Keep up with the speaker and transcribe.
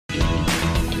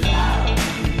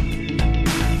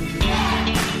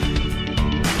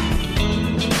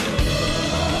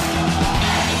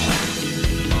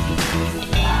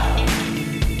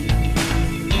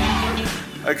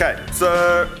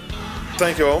So,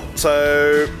 thank you all.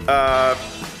 So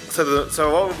what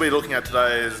we'll be looking at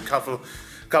today is a couple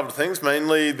of things.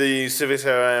 Mainly the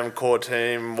CiviCRM core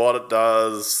team, what it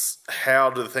does, how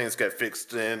do things get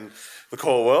fixed in the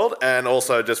core world, and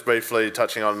also just briefly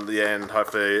touching on the end,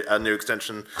 hopefully a new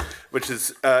extension, which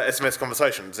is SMS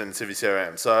conversations in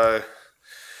CiviCRM. So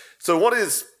what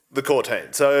is the core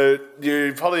team? So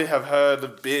you probably have heard a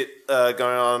bit going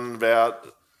on about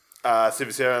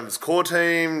CiviCRM's core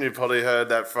team. You've probably heard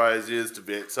that phrase used a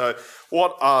bit. So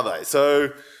what are they?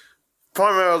 So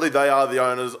primarily they are the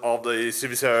owners of the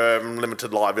CiviCRM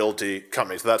Limited Liability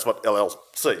Company. So that's what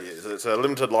LLC is. It's a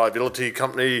limited liability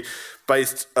company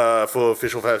based for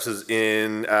official purposes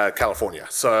in California.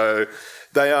 So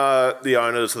they are the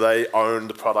owners. They own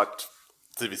the product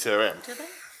CiviCRM. Do they?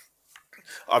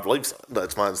 I believe so.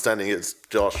 That's my understanding is,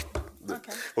 Josh.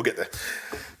 Okay. We'll get there.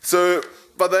 So,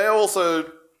 but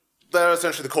they're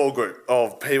essentially the core group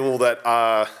of people that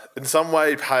are in some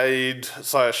way paid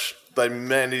 / they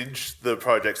manage the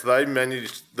projects. They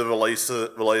manage the releases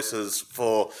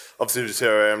of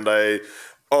CiviCRM. They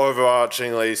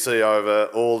overarchingly see over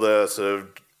all the sort of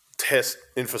test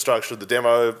infrastructure, the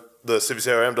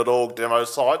CiviCRM.org demo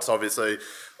sites. Obviously,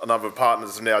 a number of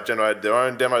partners have now generated their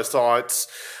own demo sites.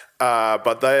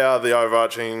 But they are the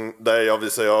overarching, they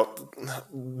obviously are,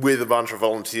 with a bunch of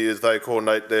volunteers, they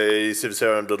coordinate the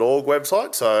CiviCRM.org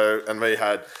website. So, and we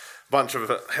had a bunch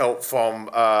of help from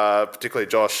particularly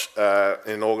Josh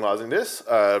in organising this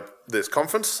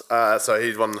conference. So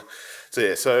he's one, so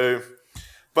yeah, so,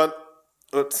 but,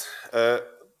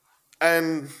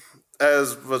 and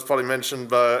as was probably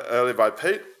mentioned earlier by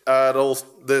Pete,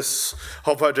 this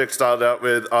whole project started out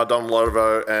with Don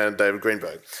Lobo and David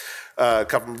Greenberg. A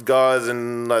couple of guys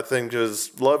in, I think it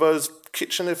was Lobo's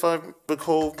kitchen, if I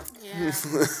recall. Yeah.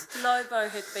 Lobo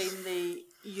had been the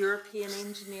European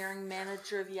engineering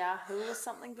manager of Yahoo or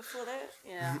something before that.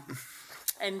 Yeah.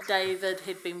 And David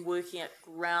had been working at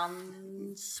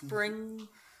Groundspring.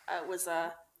 It was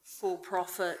a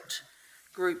for-profit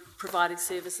group providing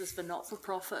services for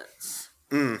not-for-profits.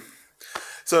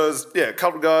 So, it was, yeah, a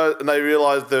couple of guys, and they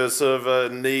realised there was sort of a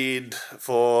need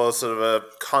for sort of a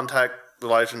contact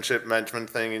relationship management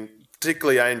thing,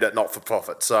 particularly aimed at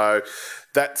not-for-profit. So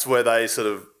that's where they sort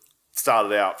of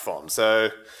started out from.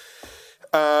 So,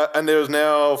 and there was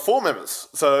now 4 members.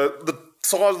 So the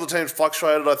size of the team's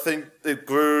fluctuated. I think it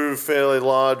grew fairly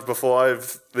large before I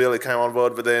really came on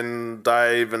board, but then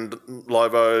Dave and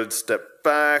Lobo stepped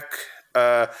back.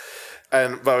 But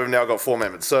we've now got 4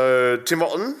 members. So Tim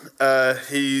Watton,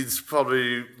 he's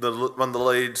probably one of the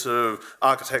lead sort of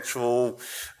architectural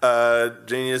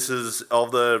geniuses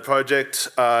of the project.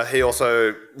 He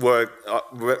also worked,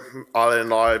 Eileen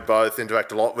and I both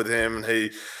interact a lot with him, and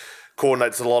he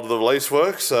coordinates a lot of the release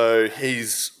work, so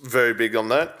he's very big on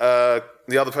that.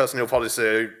 The other person you'll probably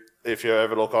see if you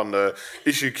ever look on the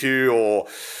issue queue or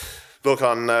look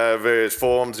on various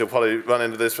forums, you'll probably run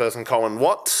into this person, Colin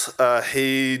Watt.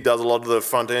 He does a lot of the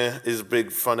front end, is a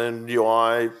big front end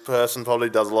UI person, probably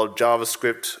does a lot of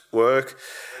JavaScript work.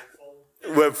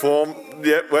 Webform,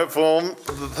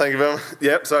 thank you very much.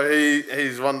 Yep, so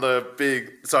he's one of the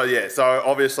big, so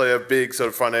obviously a big sort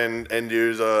of front end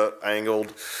user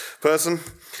angled person.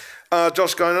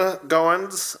 Josh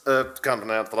Goins, can't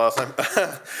pronounce the last name.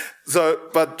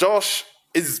 But Josh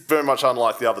is very much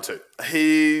unlike the other two.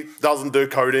 He doesn't do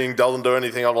coding, doesn't do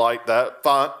anything like that,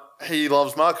 but he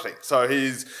loves marketing. So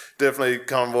he's definitely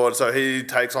come on board. So he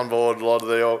takes on board a lot of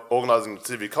the organising of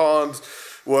CiviCons,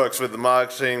 works with the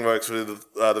marketing, works with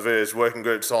the various working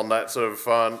groups on that sort of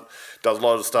front, does a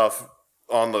lot of stuff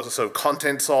on the sort of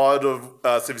content side of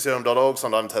CiviCRM.org.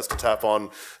 Sometimes has to tap on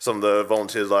some of the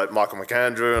volunteers like Michael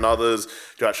McAndrew and others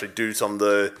to actually do some of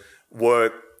the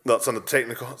work, not some of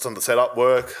the setup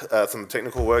work, some of the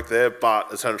technical work there,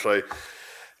 but essentially.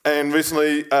 And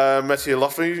recently, Mathieu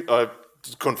Luffy, I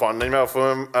couldn't find an email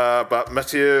for him, but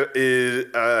Mathieu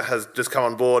has just come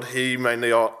on board. He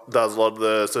mainly does a lot of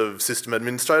the sort of system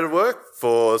administrative work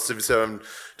for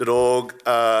CiviCRM.org.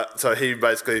 So he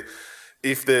basically,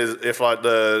 if like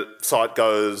the site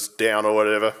goes down or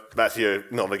whatever, Matthew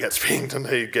normally gets pinged and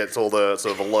he gets all the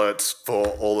sort of alerts for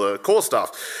all the core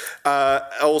stuff.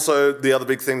 Also, the other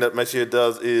big thing that Matthew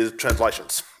does is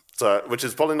translations. So, which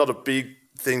is probably not a big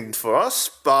thing for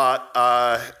us, but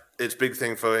it's a big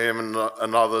thing for him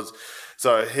and others.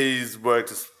 So he's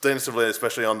worked extensively,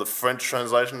 especially on the French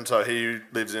translation. So he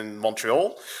lives in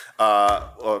Montreal,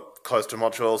 or close to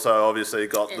Montreal. So obviously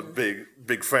got the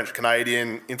big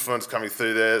French-Canadian influence coming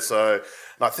through there. So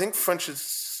and I think French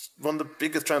is one of the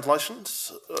biggest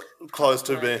translations, close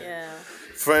to being. Yeah.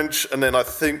 French, and then I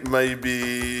think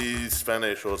maybe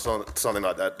Spanish or something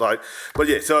like that. But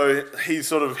yeah, so he's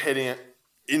sort of heading,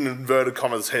 in inverted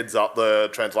commas, heads up the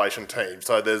translation team.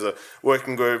 So there's a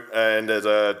working group and there's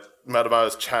a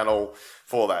Mattermost channel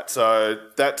for that. So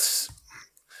that's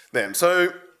them.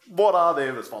 So what are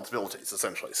their responsibilities,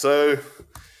 essentially? So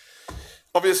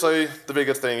obviously the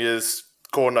biggest thing is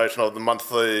coordination of the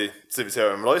monthly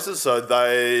CiviCRM releases. So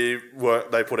they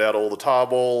put out all the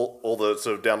tarball, all the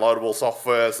sort of downloadable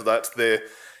software. So that's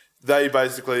they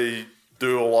basically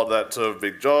do a lot of that sort of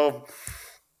big job.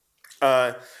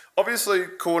 Obviously,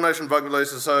 coordination bug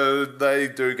releases, so they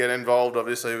do get involved,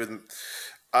 obviously, with in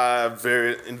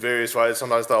various ways.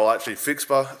 Sometimes they'll actually fix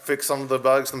some of the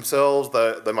bugs themselves.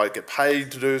 They might get paid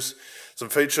to do some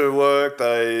feature work.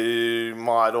 They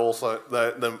might also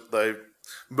they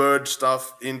merge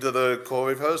stuff into the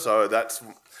core repo, so that's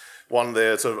one of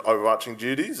their sort of overarching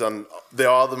duties. And there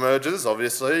are the mergers,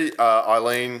 obviously.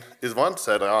 Eileen is one,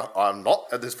 said I'm not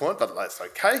at this point, but that's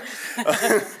okay.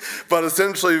 But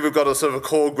essentially, we've got a sort of a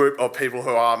core group of people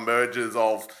who are mergers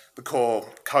of the core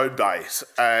code base,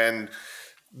 and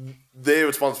their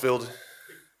responsibility.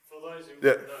 For those who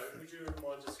don't know, would you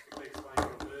mind just quickly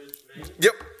explaining what merge means?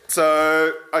 Yep.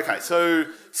 So, okay, so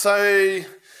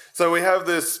we have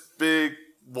this big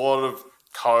wad of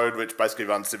code which basically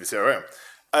runs CiviCRM.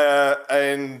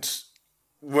 And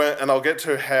I'll get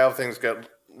to how things get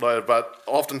later, but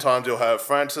oftentimes you'll have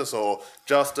Francis or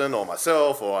Justin or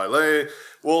myself or Eileen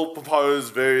will propose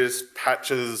various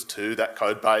patches to that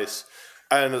code base,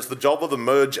 and it's the job of the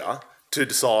merger to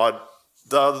decide,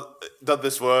 does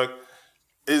this work?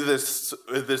 Is this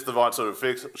the right sort of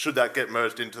fix? Should that get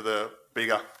merged into the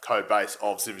bigger code base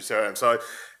of CiviCRM? So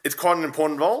it's quite an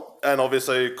important role, and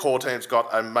obviously core team's got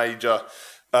a major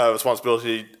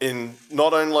responsibility in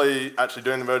not only actually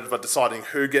doing the merge, but deciding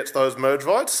who gets those merge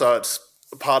rights. So it's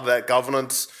part of that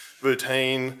governance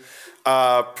routine,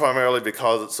 primarily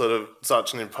because it's sort of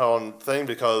such an important thing,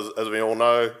 because as we all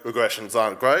know, regressions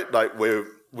aren't great. Like we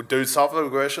do suffer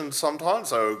regressions sometimes.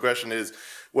 So regression is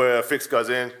where a fix goes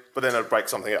in, but then it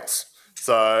breaks something else.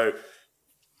 So,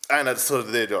 and it's sort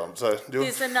of their job. So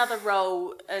there's another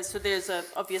role. So there's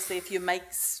obviously if you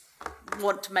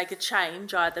want to make a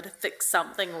change, either to fix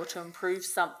something or to improve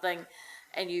something,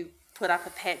 and you put up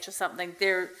a patch or something,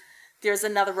 there's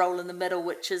another role in the middle,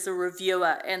 which is a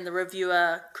reviewer, and the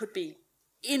reviewer could be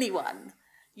anyone.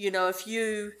 You know, if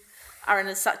you are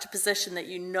in such a position that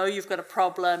you know you've got a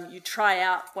problem, you try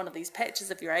out one of these patches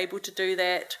if you're able to do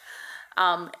that,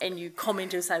 and you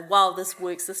comment and say, wow, this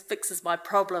works, this fixes my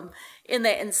problem. In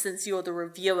that instance, you're the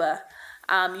reviewer.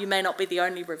 You may not be the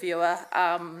only reviewer,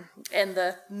 and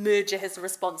the merger has the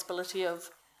responsibility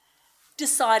of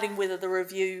deciding whether the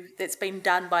review that's been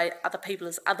done by other people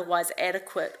is otherwise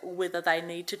adequate, or whether they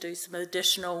need to do some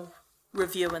additional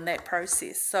review in that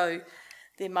process. So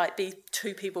there might be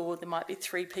 2 people, or there might be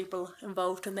 3 people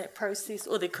involved in that process,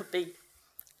 or there could be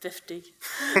 50.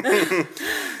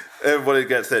 Everybody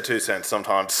gets their 2 cents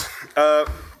sometimes.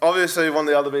 Obviously, one of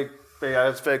the other big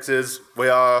aspects is we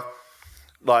are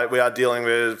dealing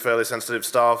with fairly sensitive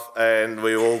stuff, and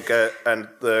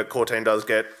the core team does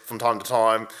get from time to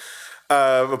time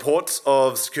reports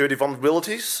of security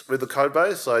vulnerabilities with the code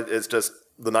base. So it's just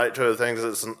the nature of things.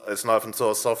 It's an open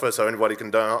source software, so anybody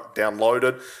can download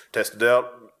it, test it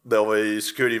out. There'll be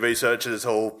security researchers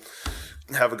who'll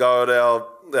have a go at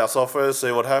our software,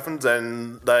 see what happens,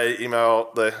 and they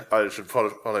email I should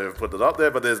probably have put it up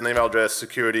there, but there's an email address,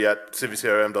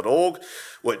 security@civicrm.org,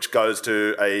 which goes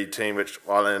to a team which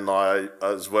Eileen and I,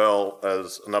 as well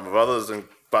as a number of others,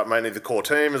 but mainly the core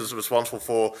team is responsible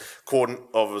for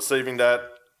receiving that,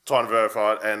 trying to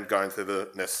verify it, and going through the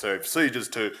necessary procedures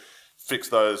to fix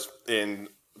those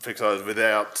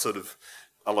without sort of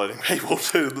alerting people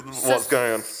to what's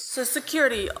going on. So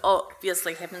security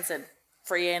obviously happens in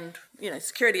free, and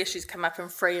security issues come up in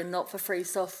free and not for free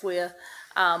software,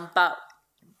 but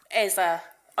as a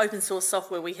open source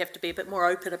software we have to be a bit more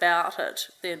open about it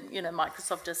than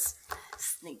Microsoft just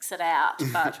sneaks it out.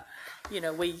 But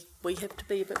we have to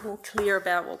be a bit more clear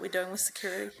about what we're doing with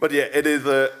security. But yeah, it is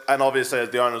and obviously as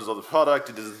the owners of the product,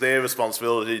 it is their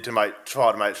responsibility to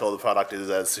try to make sure the product is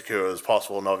as secure as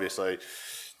possible, and obviously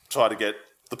try to get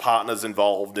the partners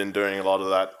involved in doing a lot of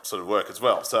that sort of work as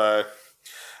well. So,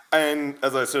 and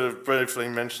as I sort of briefly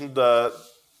mentioned,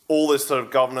 all this sort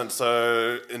of governance,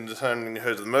 so in determining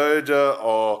who's the merger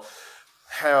or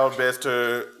how best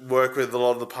to work with a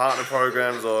lot of the partner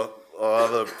programs or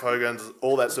other programs,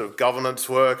 all that sort of governance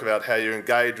work about how you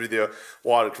engage with your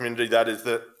wider community,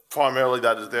 primarily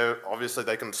there. Obviously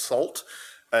they consult,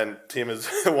 and Tim is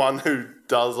the one who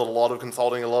does a lot of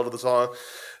consulting a lot of the time.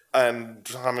 and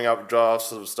coming up with drafts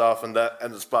sort of stuff, and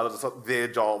it's part of their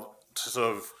job to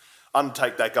sort of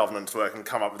undertake that governance work and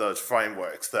come up with those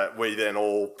frameworks that we then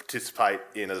all participate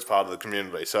in as part of the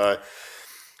community. So,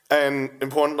 and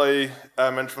importantly,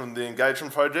 I mentioned the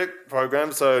engagement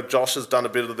program. So Josh has done a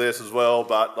bit of this as well,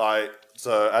 but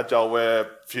so Agileware,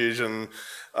 Fusion,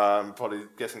 probably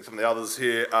guessing some of the others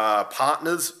here are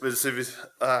partners with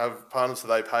partners, so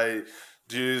they pay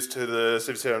dues to the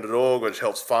CiviCRM.org, which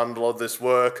helps fund a lot of this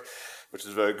work, which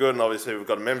is very good. And obviously we've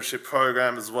got a membership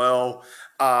program as well.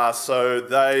 So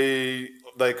they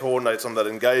coordinate some of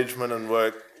that engagement and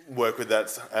work with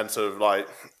that and sort of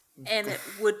And it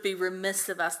would be remiss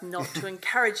of us not to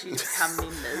encourage you to become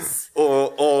members.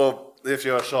 Or if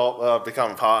you're a shop,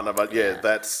 become a partner. But yeah,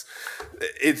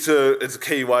 it's a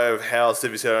key way of how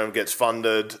CiviCRM gets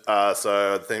funded.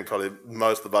 So I think probably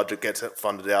most of the budget gets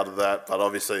funded out of that. But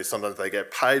obviously sometimes they get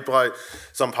paid by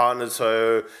some partners.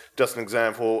 So just an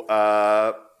example,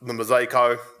 the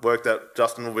Mosaico work that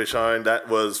Justin will be showing, that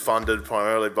was funded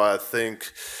primarily by, I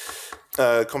think,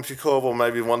 CompuCorp or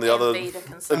maybe one of the other,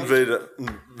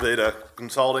 Vita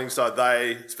Consulting. So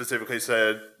they specifically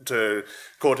said to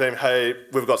core team, hey,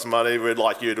 we've got some money, we'd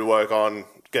like you to work on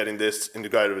getting this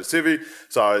integrated with Civi.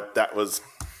 So that was,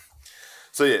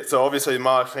 so obviously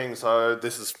marketing, so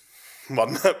this is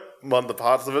one of the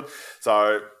parts of it.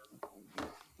 So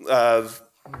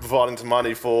providing some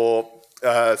money for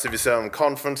CiviCRM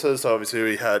conferences. So obviously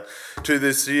we had two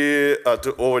this year,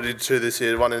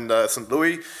 one in St.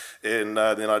 Louis in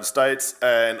the United States,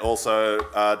 and also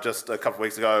just a couple of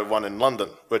weeks ago, one in London,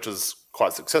 which was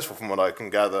quite successful from what I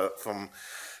can gather from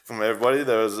everybody.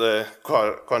 There was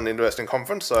quite an interesting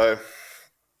conference. So,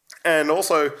 and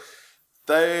also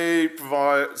they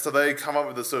come up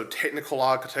with a sort of technical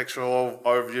architectural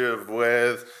overview of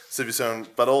where CiviCRM,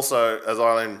 but also, as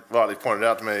Eileen rightly pointed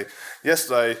out to me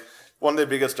yesterday, one of their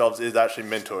biggest jobs is actually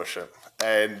mentorship.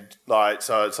 And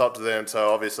so it's up to them.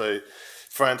 So obviously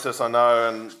Francis, I know,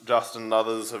 and Justin and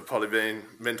others have probably been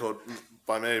mentored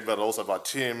by me, but also by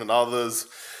Tim and others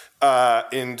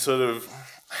in sort of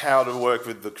how to work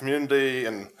with the community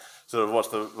and sort of what's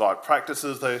the right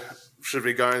practices they should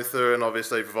be going through, and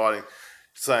obviously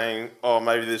saying, oh,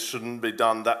 maybe this shouldn't be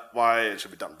done that way, it should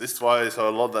be done this way. So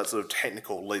a lot of that sort of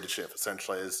technical leadership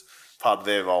essentially is part of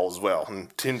their role as well.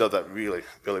 And Tim does that really,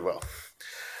 really well.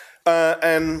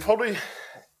 And probably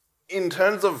in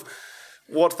terms of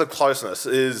what's the closeness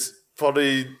is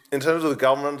probably, in terms of the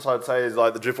governance, I'd say is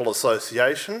the Drupal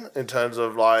Association, in terms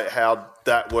of how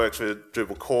that works with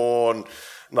Drupal core and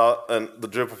the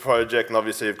Drupal project, and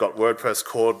obviously you've got WordPress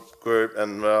core group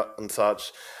and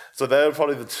such. So they're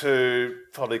probably the two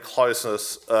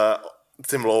closest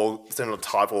similar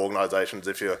type of organisations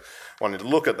if you're wanting to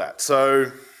look at that.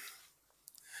 So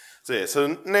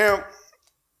now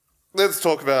let's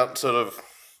talk about sort of,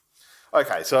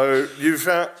 okay, so you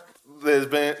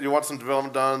want some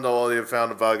development done, or you've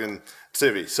found a bug in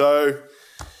Civi. So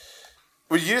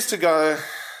we used to go,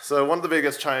 so one of the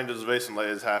biggest changes recently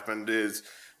has happened is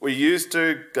we used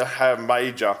to have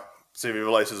major Civi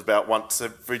releases about once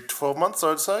every 12 months,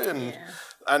 I'd say,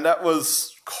 and that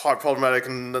was quite problematic,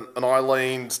 and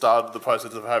Eileen started the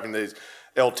process of having these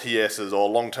LTSs, or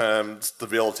long-term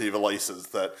stability releases,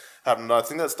 that happened. I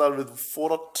think that started with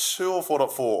 4.2 or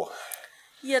 4.4.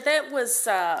 Yeah, that was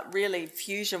really,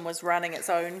 Fusion was running its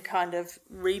own kind of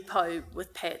repo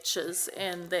with patches,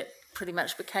 and that pretty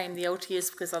much became the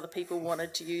LTS because other people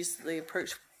wanted to use the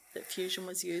approach that Fusion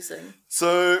was using.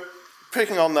 So,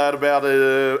 picking on that, about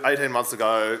 18 months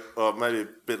ago, or maybe a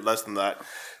bit less than that,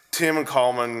 Tim and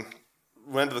Coleman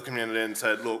went to the community and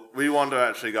said, look, we want to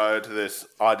actually go to this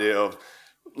idea of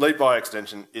leap by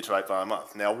extension, iterate by a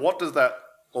month. Now, what does that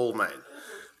all mean?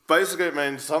 Basically, it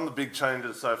means some of the big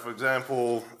changes. So, for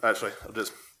example, CiviCase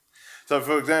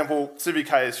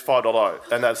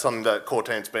 5.0, and that's something that core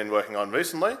team's been working on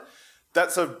recently.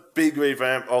 That's a big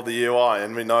revamp of the UI,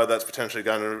 and we know that's potentially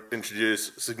going to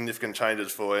introduce significant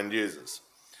changes for end users.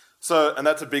 So, and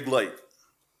that's a big leap.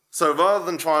 So, rather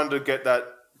than trying to get that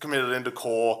committed into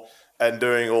core and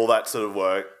doing all that sort of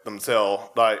work themselves,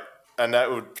 and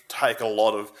that would take a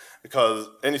lot of, because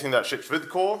anything that ships with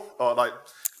core, or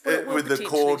with the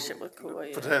core,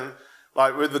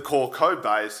 with the core code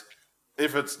base,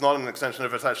 if it's not an extension,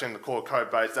 if it's actually in the core code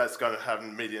base, that's going to have an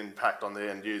immediate impact on the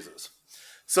end users.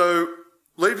 So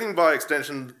leaping by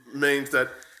extension means that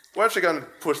we're actually going to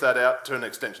push that out to an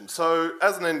extension. So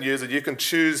as an end user, you can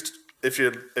choose, if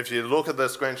you look at the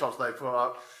screenshots they put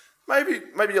up, maybe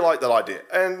you like that idea,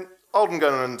 and I'm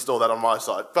going to install that on my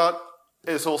side. But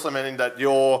it's also meaning that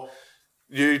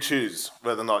you choose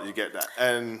whether or not you get that.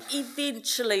 And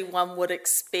eventually one would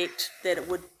expect that it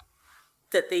would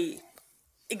that the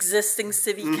existing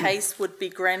Civi case would be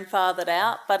grandfathered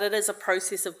out, but it is a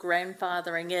process of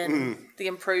grandfathering in the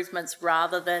improvements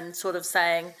rather than sort of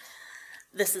saying,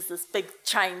 this is this big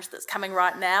change that's coming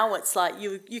right now. It's like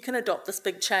you can adopt this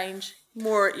big change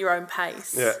more at your own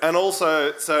pace. Yeah, and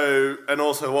also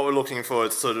what we're looking for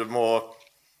is sort of more,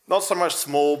 not so much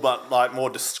small, but like more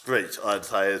discreet, I'd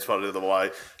say is probably the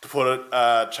way to put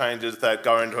it, changes that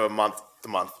go into a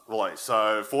month-to-month release.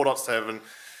 So 4.7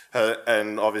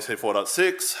 and obviously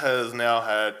 4.6 has now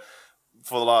had,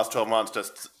 for the last 12 months,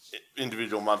 just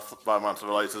individual month-by-month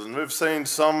releases. And we've seen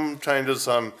some changes,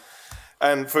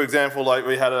 and for example, like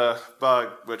we had a bug,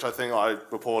 which I think I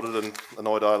reported and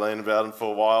annoyed Eileen about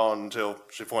for a while until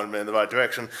she pointed me in the right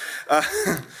direction,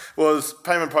 was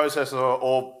payment processor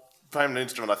or payment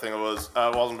instrument, I think it was,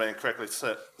 wasn't being correctly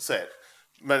set.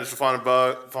 Managed to find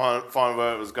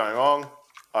where it was going wrong.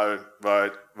 I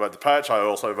wrote the patch. I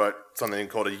also wrote something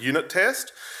called a unit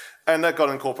test, and that got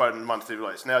incorporated in the monthly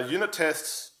release. Now, unit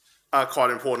tests are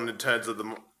quite important in terms of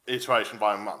the iteration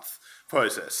by month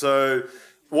process. So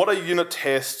what a unit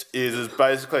test is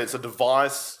basically it's a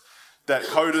device that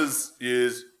coders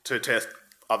use to test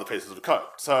other pieces of code.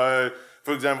 So,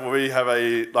 for example, we have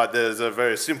there's a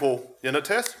very simple unit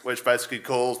test, which basically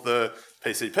calls the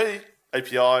PCP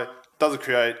API, does a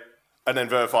create, and then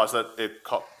verifies that it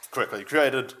correctly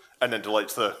created, and then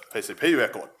deletes the PCP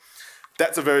record.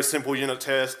 That's a very simple unit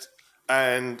test,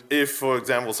 and if, for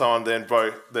example, someone then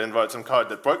wrote some code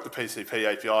that broke the PCP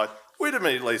API, we'd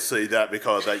immediately see that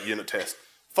because that unit test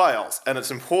fails. And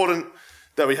it's important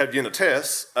that we have unit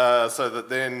tests so that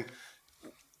then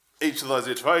each of those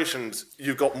iterations,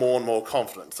 you've got more and more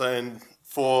confidence. And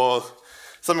for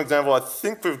some example, I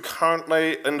think we've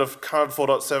currently, in the current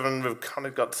 4.7, we've kind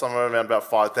of got somewhere around about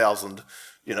 5,000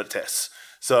 unit tests.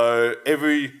 So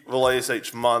every release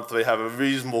each month, we have a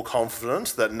reasonable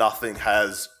confidence that nothing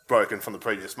has broken from the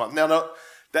previous month. Now,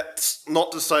 that's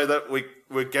not to say that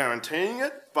we're guaranteeing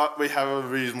it, but we have a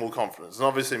reasonable confidence. And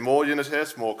obviously, more unit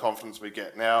tests, more confidence we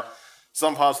get. Now,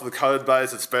 some parts of the code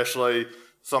base, especially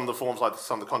some of the forms, like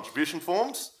some of the contribution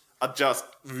forms, are just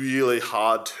really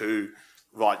hard to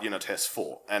write unit tests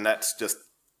for. And that's just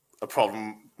a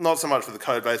problem, not so much with the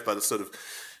code base, but it's sort of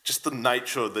just the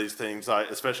nature of these things,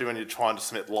 especially when you're trying to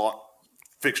submit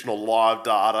fictional live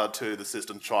data to the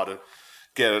system to try to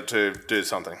get it to do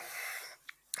something.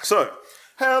 So,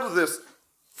 how does this,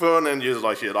 for an end user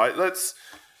like you,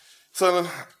 so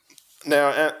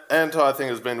now Anta, I think,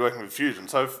 has been working with Fusion.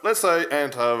 So let's say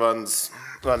Anta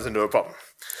runs into a problem.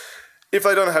 If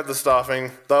they don't have the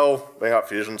staffing, they'll ring up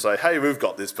Fusion and say, hey, we've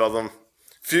got this problem.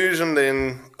 Fusion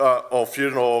then, or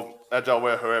Fusion or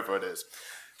Agileware, whoever it is,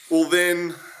 will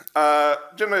then,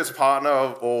 generally as a partner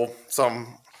or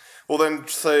will then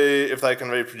see if they can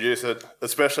reproduce it,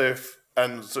 especially if,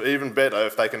 and so even better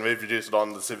if they can reproduce it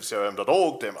on the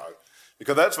CiviCRM.org demo,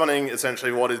 because that's running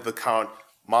essentially what is the current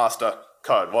master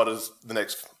code, what is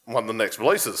one of the next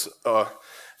releases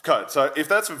code. So if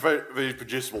that's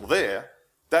reproducible there,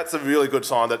 that's a really good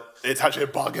sign that it's actually a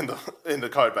bug in the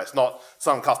code base, not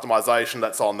some customization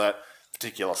that's on that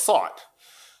particular site.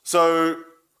 So,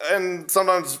 and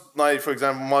sometimes, like, for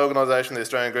example, my organisation, the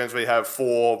Australian Greens, we have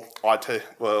 4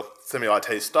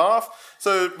 semi-IT staff,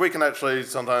 so we can actually,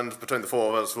 sometimes between the 4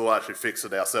 of us, we'll actually fix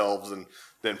it ourselves and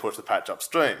then push the patch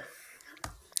upstream.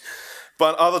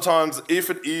 But other times, if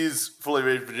it is fully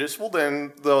reproducible,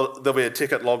 then there'll be a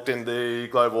ticket logged in the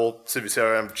global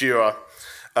CiviCRM Jira,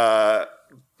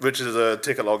 which is a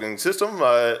ticket logging system.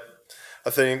 I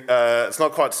think it's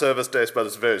not quite service desk, but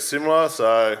it's very similar.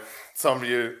 So some of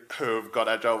you who have got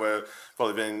Agileware have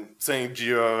probably been seeing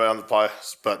Jira around the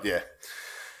place, but yeah.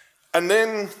 And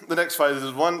then the next phase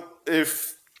is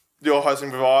if your hosting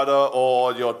provider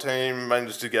or your team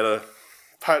manages to get a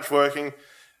patch working,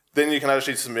 then you can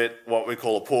actually submit what we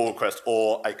call a pull request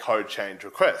or a code change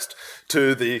request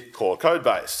to the core code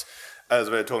base, as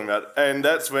we're talking about. And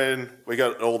that's when we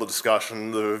get all the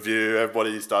discussion, the review,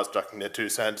 everybody starts chucking their 2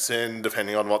 cents in,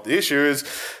 depending on what the issue is,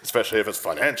 especially if it's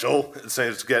financial. It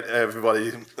seems to get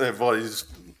everybody's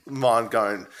mind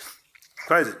going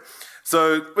crazy.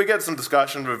 So we get some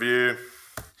discussion, review,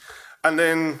 and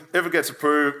then if it gets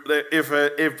approved, if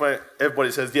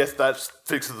everybody says, yes, that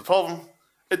fixes the problem,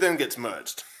 it then gets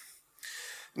merged.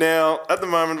 Now, at the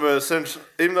moment, we're essentially,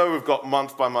 even though we've got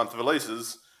month-by-month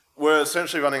releases, we're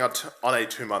essentially running on a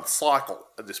 2-month cycle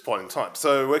at this point in time.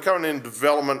 So we're currently in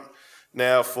development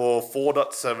now for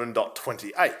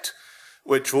 4.7.28,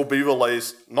 which will be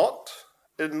released not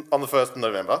on the 1st of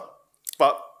November,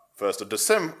 but 1st of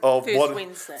December.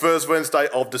 First Wednesday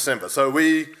of December. So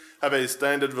we have a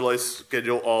standard release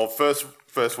schedule of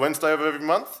first Wednesday of every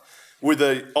month. with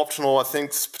the optional, I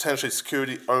think, potentially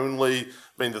security only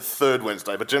being the third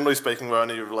Wednesday. But generally speaking, we're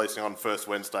only releasing on first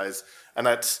Wednesdays, and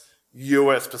that's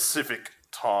US Pacific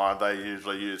time they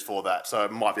usually use for that. So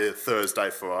it might be a Thursday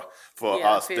for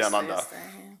us down under.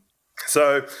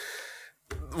 So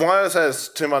why I say it's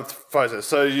 2 month process.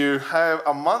 So you have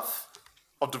a month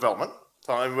of development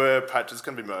time where patches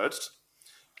can be merged,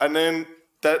 and then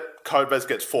that code base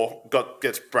gets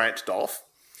branched off,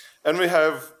 and we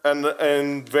have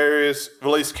and various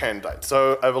release candidates.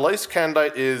 So a release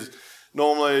candidate is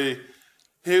normally,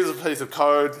 here's a piece of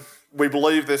code, we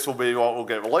believe this will be what will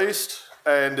get released,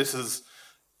 and this is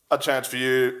a chance for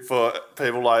you, for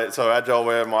people like, so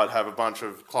Agileware might have a bunch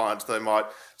of clients, they might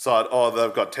decide, oh,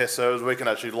 they've got test servers, we can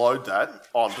actually load that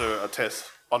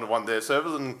onto one of their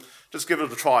servers and just give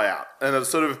it a try out. And it's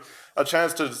sort of a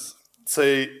chance to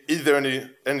see is there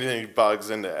any bugs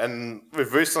in there. And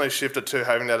we've recently shifted to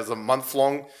having that as a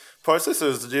month-long process.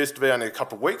 It used to be only a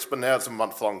couple of weeks, but now it's a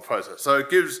month-long process. So it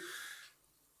gives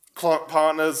client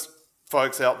partners,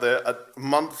 folks out there, a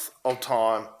month of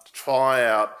time to try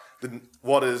out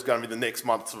what is going to be the next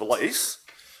month's release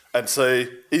and see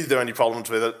is there any problems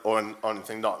with it or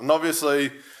anything not. And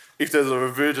obviously, if there's a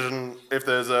revision, if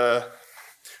there's a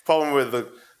problem with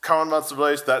the current month's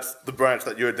release, that's the branch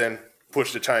that you would then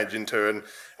push the change into,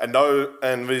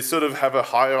 and we sort of have a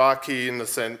hierarchy in a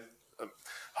sense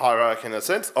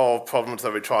of problems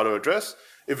that we try to address.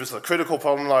 If it's a critical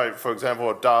problem, like for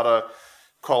example a data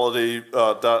quality,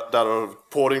 data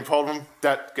reporting problem,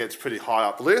 that gets pretty high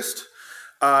up the list.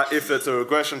 If it's a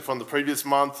regression from the previous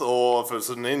month, or if it's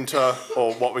an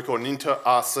or what we call an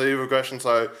inter-RC regression,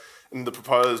 so in the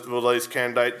proposed release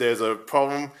candidate there's a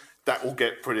problem, that will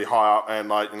get pretty high up,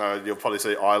 and you'll probably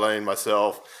see Eileen,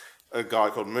 myself, a guy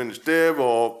called Moonish Deb,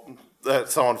 or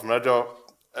someone from Agile,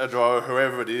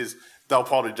 whoever it is, they'll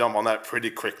probably jump on that pretty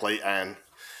quickly and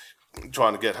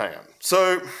trying to get hang on.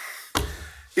 So,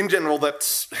 in general,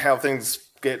 that's how things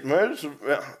get merged.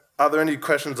 Are there any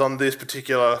questions on this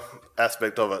particular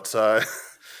aspect of it? So,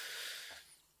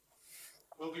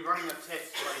 we'll be running a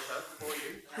test later for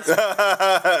you.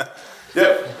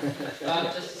 Yep.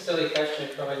 Just a silly question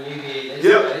from a newbie in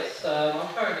this space. I'm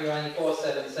currently running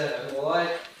 477.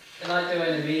 Can I do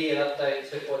an immediate update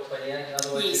to 428? In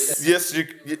other words, yes, you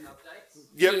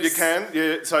can.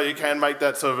 Yeah, so you can make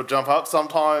that sort of a jump up.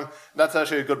 Sometime that's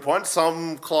actually a good point.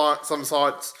 Some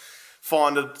sites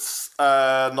find it's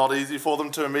not easy for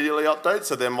them to immediately update,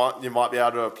 so you might be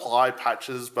able to apply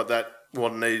patches, but that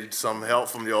will need some help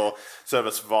from your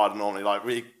service provider normally. Like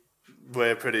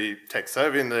we're pretty tech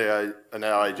savvy in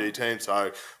our AG team,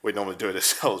 so we normally do it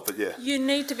ourselves, but yeah. You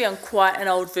need to be on quite an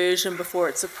old version before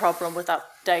it's a problem with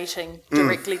updating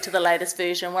directly to the latest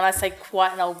version. When I say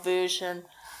quite an old version,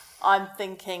 I'm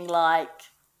thinking like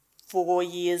 4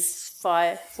 years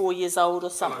old or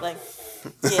something.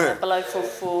 Yeah, below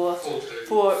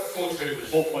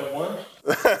 4.1.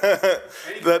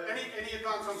 Any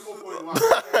advance on 4.1?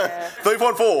 Yeah.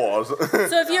 3.4.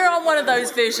 So if you're on one of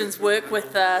those versions, work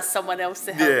with someone else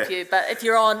to help you. But if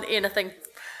you're on anything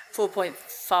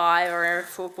 4.5 or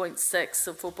 4.6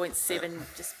 or 4.7,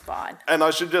 just fine. And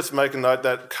I should just make a note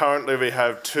that currently we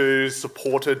have 2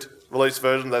 supported release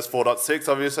versions. That's 4.6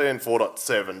 obviously and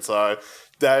 4.7. So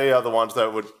they are the ones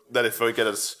that if we get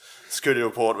a security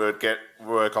report, we would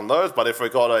work on those. But if we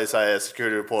got a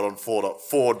security report on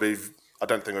 4.4, I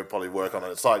don't think we'd probably work on it.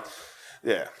 It's like,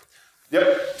 yeah.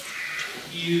 Yep.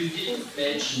 You didn't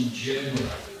mention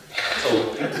Joomla.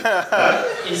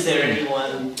 Is there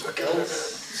anyone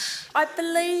else? I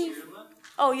believe.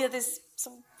 Oh yeah, there's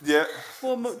some. Yeah.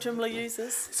 More Joomla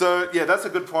users. So yeah, that's a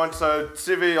good point. So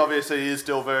Civi obviously is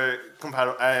still very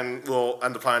compatible, and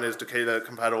the plan is to keep it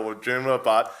compatible with Joomla,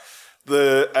 but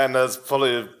as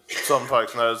probably some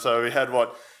folks know, so we had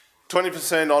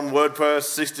 20% on WordPress,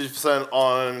 60%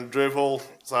 on Drupal,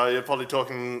 so you're probably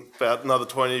talking about another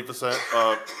 20%,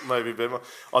 maybe a bit more,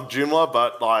 on Joomla,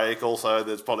 but also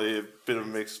there's probably a bit of a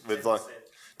mix with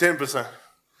 10%.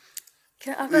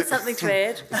 I've got something to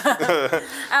add.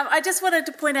 I just wanted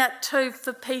to point out too,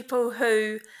 for people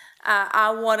who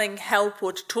are wanting help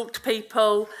or to talk to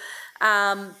people,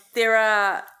 there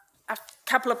are a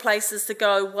couple of places to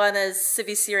go. One is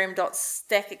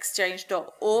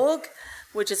civicrm.stackexchange.org,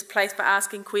 which is a place for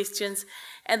asking questions,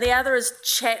 and the other is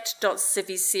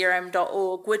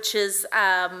chat.civicrm.org, which is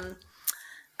a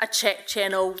chat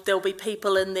channel. There'll be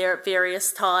people in there at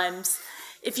various times.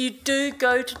 If you do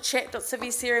go to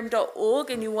chat.civicrm.org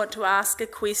and you want to ask a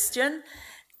question,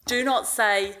 do not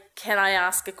say, "Can I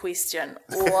ask a question?"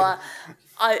 or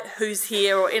 "Who's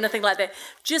here?" or anything like that.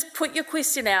 Just put your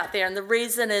question out there, and the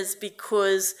reason is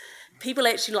because people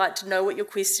actually like to know what your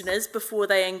question is before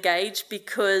they engage,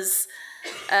 because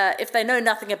if they know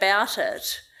nothing about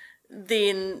it,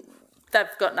 then they've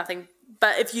got nothing.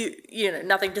 But if you know,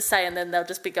 nothing to say, and then they'll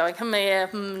just be going,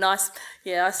 nice,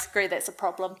 yeah, I agree, that's a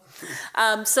problem.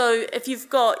 So if you've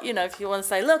got, you know, if you want to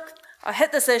say, look, I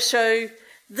hit this issue,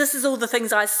 this is all the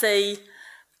things I see,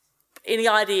 any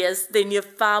ideas, then you're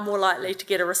far more likely to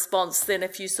get a response than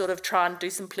if you sort of try and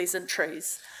do some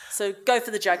pleasantries. So go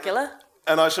for the jugular.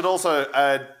 And I should also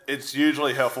add, it's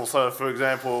usually helpful. So, for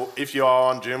example, if you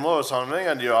are on Joomla or something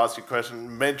and you ask a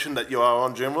question, mention that you are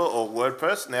on Joomla or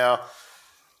WordPress. Now,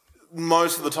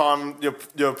 most of the time,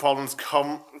 your problems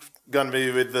going to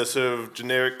be with the sort of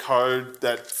generic code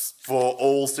that's for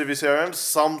all CiviCRMs.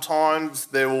 Sometimes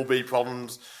there will be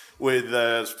problems with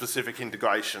specific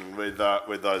integration with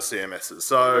those CMSs.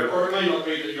 So, or it may not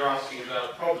be that you're asking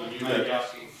about a problem. You may be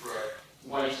asking for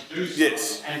a way to do something,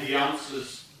 yes, and the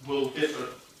answers will differ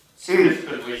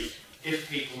significantly if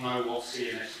people know what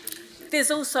CMS is. There's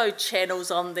also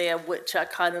channels on there which are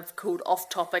kind of called off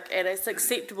topic, and it's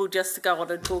acceptable just to go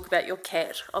on and talk about your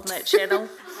cat on that channel.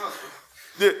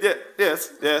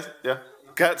 Yes.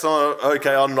 Cats are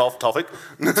okay on and off topic.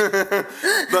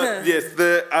 But yes,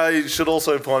 I should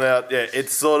also point out,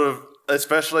 it's sort of,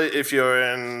 especially if you're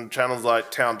in channels like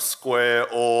Town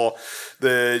Square or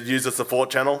the user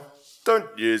support channel, don't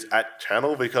use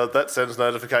 @channel, because that sends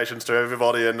notifications to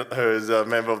everybody who's a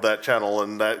member of that channel,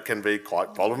 and that can be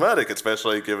quite problematic,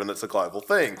 especially given it's a global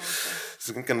thing.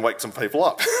 So it can wake some people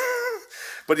up.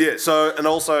 But yeah, so, and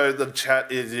also the chat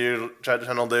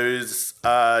channel news,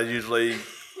 usually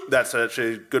that's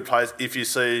actually a good place. If you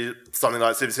see something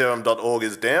like CiviCRM.org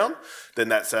is down, then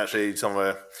that's actually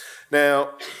somewhere.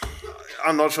 Now,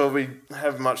 I'm not sure we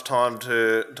have much time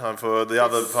for the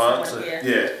other parts.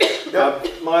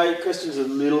 My question's a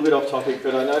little bit off topic,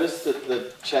 but I noticed that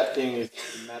the chat thing is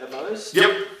Mattermost.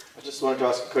 Yep. I just wanted to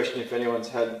ask a question if anyone's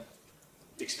had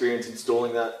experience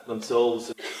installing that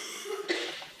themselves.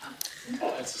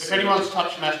 If anyone's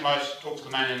touched Mattermost, talk to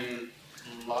the man in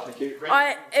Thank you.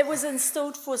 It was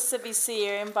installed for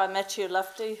CiviCRM by Matthew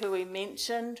Lufty, who we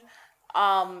mentioned,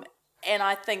 and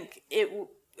I think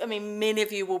many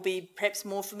of you will be perhaps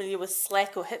more familiar with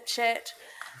Slack or HipChat.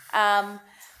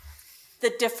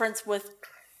 The difference with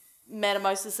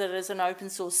Mattermost is that it is an open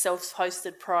source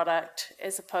self-hosted product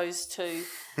as opposed to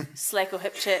Slack or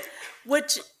HipChat,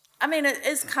 which, I mean, it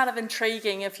is kind of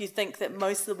intriguing if you think that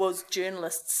most of the world's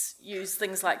journalists use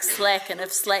things like Slack, and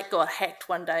if Slack got hacked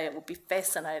one day, it would be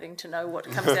fascinating to know what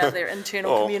comes out of their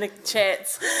internal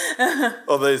chats.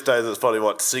 Well, these days it's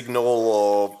probably Signal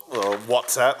or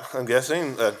WhatsApp, I'm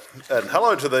guessing. And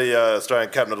hello to the Australian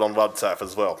Cabinet on WhatsApp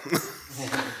as well.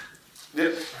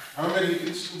 Yep. How many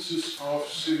instances of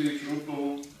Civi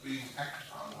Drupal being hacked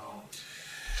are now?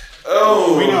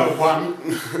 Oh, we know one.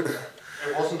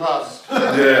 It wasn't us.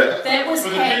 Yeah. That was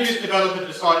but the previous developer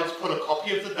decided to put a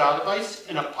copy of the database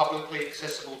in a publicly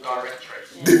accessible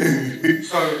directory.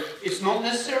 So it's not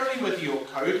necessarily whether your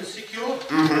code is secure, or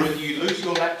whether you lose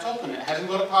your laptop and it hasn't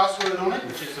got a password on it,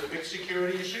 which is a big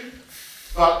security issue.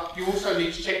 But you also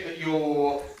need to check that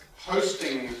your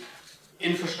hosting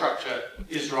infrastructure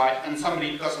is right, and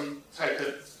somebody doesn't take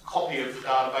a copy of the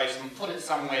database and put it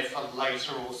somewhere for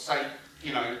later, or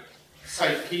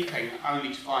safekeeping, only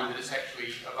to find that it's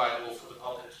actually available for the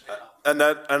public to pick up. And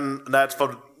that's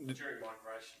probably during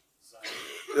migration.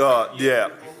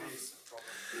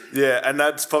 And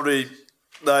that's probably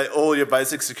all your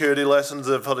basic security lessons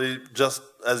are probably just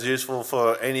as useful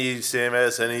for any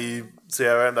CMS, any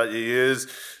CRM that you use.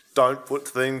 Don't put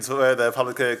things where they're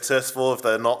publicly accessible if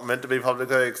they're not meant to be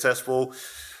publicly accessible.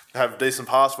 Have decent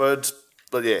passwords,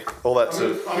 but all that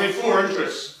sort of... I mean, for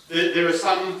interest, there are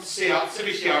some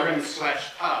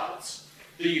CiviCRM/cards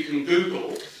that you can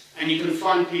Google, and you can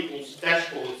find people's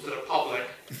dashboards that are public,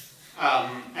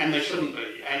 and they shouldn't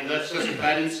be. And that's just a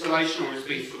bad installation, or it's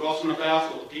been forgotten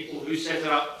about, or the people who set it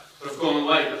up have gone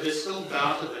away, but there's still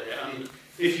data there. And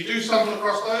if you do stumble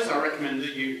across those, I recommend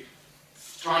that you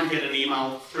try and get an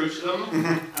email through to them,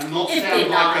 and not sound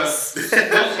like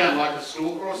a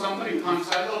stalker or somebody, and kind of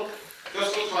say, look,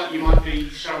 just looks like you might be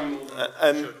showing all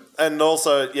the... And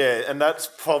also, and that's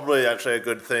probably actually a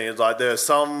good thing, is like there are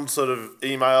some sort of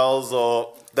emails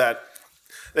or that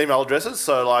email addresses,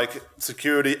 so like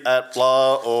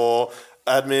security@blah or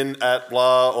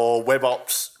admin@blah or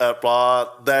webops@blah,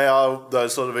 they are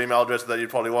those sort of email addresses that you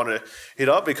probably want to hit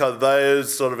up, because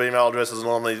those sort of email addresses are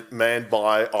normally manned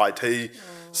by IT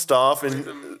staff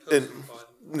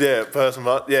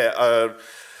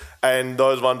and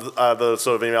those ones are the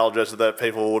sort of email addresses that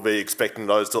people would be expecting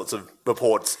those sorts of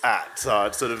reports at. So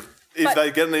it's sort of if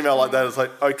they get an email like that, it's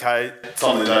like, okay,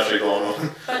 something's actually going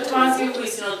on. But to answer your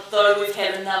question, although we've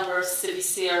had a number of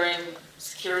CiviCRM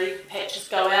security patches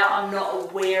go out, I'm not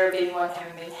aware of anyone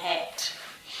having been hacked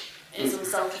as a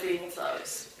result of any of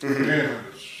those.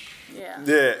 Yeah.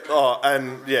 Yeah. Oh,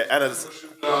 and it's.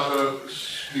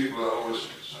 People are always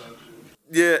concerned.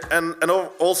 Yeah, and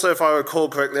also, if I recall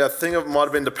correctly, I think it might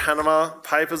have been the Panama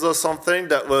Papers or something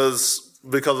that was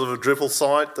because of a Drupal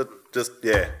site that just,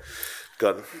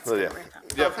 God. So, yeah.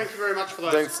 Thank you very much for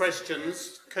those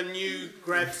questions. Can you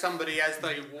grab somebody as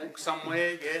they walk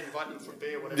somewhere? Yeah, invite them for a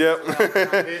beer, whatever.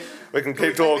 Yep. We can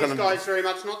keep talking. Thank these guys very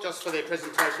much, not just for their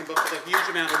presentation, but for the huge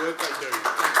amount of work they do.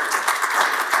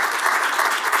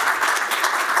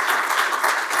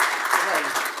 Okay,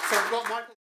 so we've got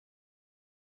Michael.